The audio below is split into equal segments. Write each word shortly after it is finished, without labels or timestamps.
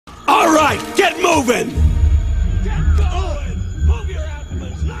moving! Get going! Move your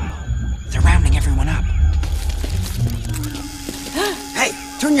abdomens now! They're rounding everyone up. Hey,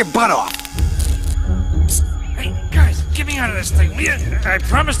 turn your butt off! Hey, guys, get me out of this thing, will you? I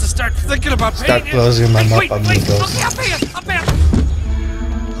promise to start thinking about Start closing my mouth, amigos. Okay, I'll pay you.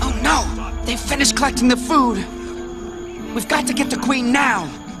 Oh no! They finished collecting the food. We've got to get the Queen now.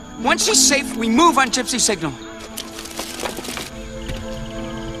 Once she's safe, we move on Gypsy signal.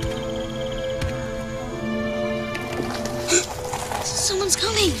 Someone's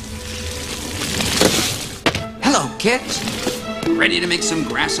coming. Hello, kids. Ready to make some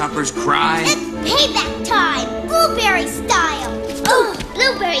grasshoppers cry? It's payback time, blueberry style. Oh,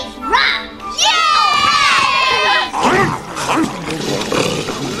 blueberries rock! Yeah!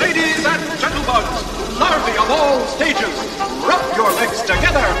 Ladies and gentlemen, larvae of all stages, rub your legs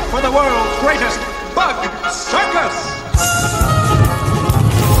together for the world's greatest bug circus!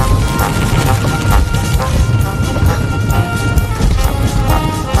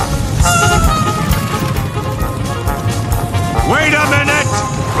 Wait a minute!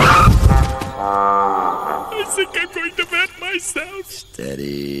 I think I'm going to vet myself.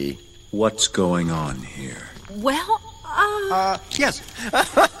 Steady. What's going on here? Well, Yes.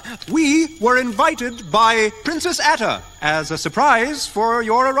 We were invited by Princess Atta as a surprise for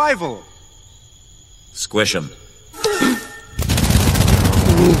your arrival. Squish him.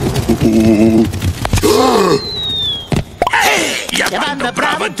 Jawanda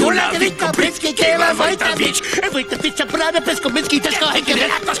brava dula Witko Britski Kela Vojta Vich Wojta Vicha Brada Pesko Minski Tesko Henke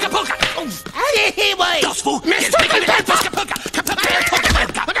Toska Polka Dosfu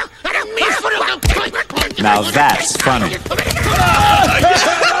Now that's funny.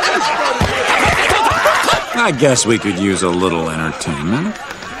 I guess we could use a little entertainment.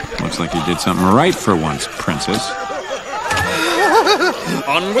 Looks like you did something right for once, Princess.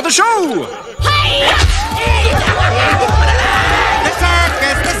 On with the show! The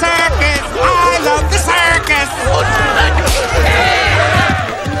circus! The circus! I love the circus!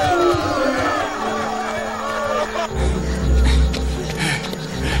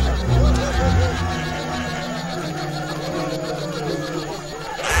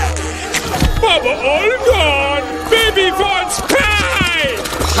 Baba all gone! Baby wants pie!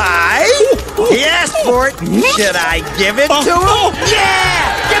 Pie? He asked for it. Should I give it to him?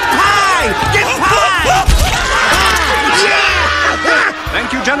 Yeah! Get pie! Get pie!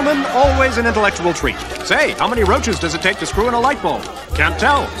 Thank you, gentlemen. Always an intellectual treat. Say, how many roaches does it take to screw in a light bulb? Can't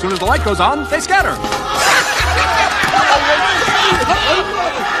tell. As soon as the light goes on, they scatter.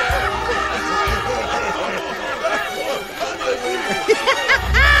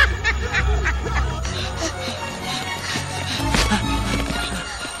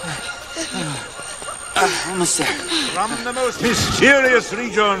 Almost there. From the most mysterious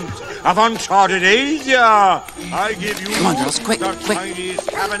regions of uncharted Asia, I give you Come on, girls, quick, the quick. Chinese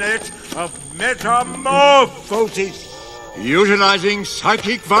cabinet of metamorphosis. Utilizing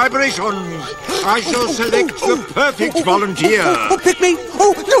psychic vibrations, I shall select the perfect volunteer. Oh, pick me!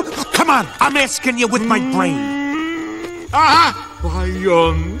 Oh, no! Come on! I'm asking you with my brain. Ah! Why,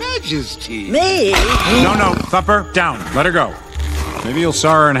 your majesty. me? No, Thumper, down. Let her go. Maybe you'll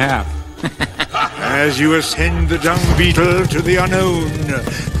saw her in half. As you ascend the dung beetle to the unknown,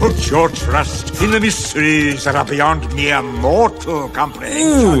 put your trust in the mysteries that are beyond mere mortal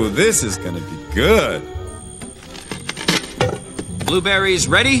comprehension. Ooh, this is gonna be good. Blueberries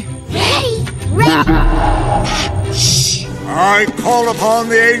ready? I call upon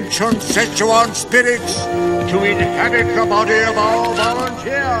the ancient Szechuan spirits to inhabit the body of our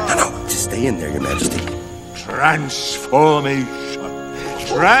volunteer. No, just stay in there, Your Majesty. Transformation.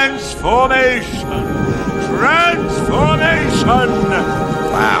 Transformation. Transformation.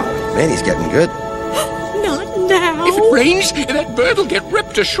 Wow, Manny's getting good. Not now. If it rains, that bird will get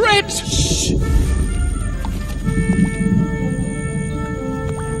ripped to shreds. Shh.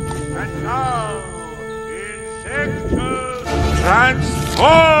 And now, insectus,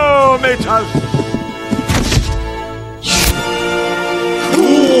 transformatus.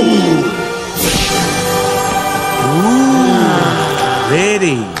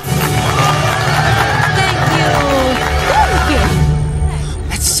 Ready. Thank you.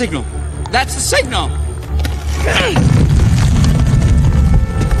 That's the signal. That's the signal.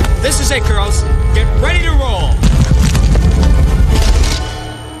 This is it, girls. Get ready to roll.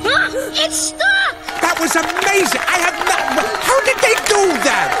 It's stuck. That was amazing. I have no... How did they do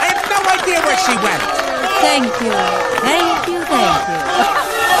that? I have no idea where she went. Thank you. Thank you.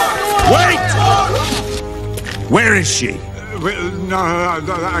 Wait! Where is she?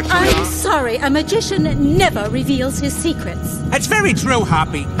 I'm sorry, a magician never reveals his secrets. That's very true,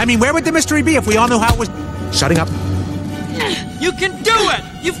 Hoppy. I mean, where would the mystery be if we all knew how it was... Shutting up. You can do it!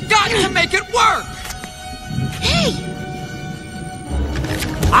 You've got to make it work! Hey!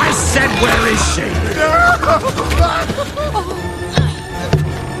 I said, where is she?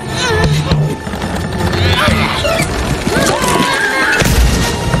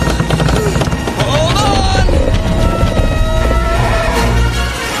 Hold on!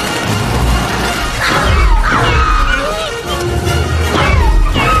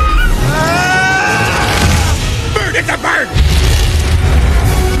 Bird, it's a bird!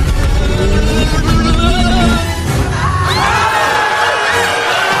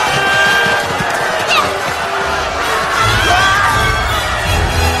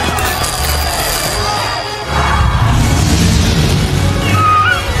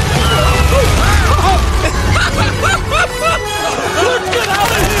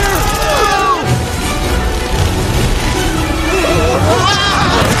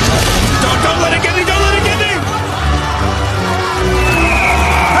 Don't let it get me! Don't let it get me!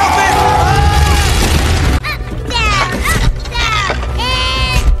 Help me! Up, down,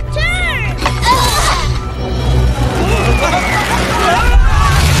 and turn!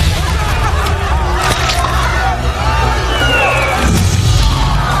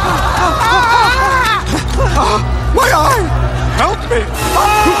 My eye! Help me!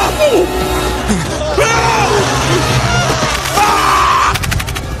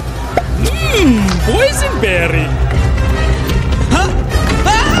 Boysenberry! Huh? Ah,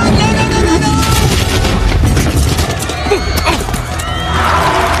 no, no, no, no, no!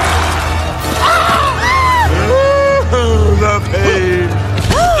 The pain.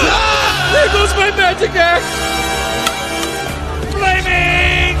 There goes my magic axe!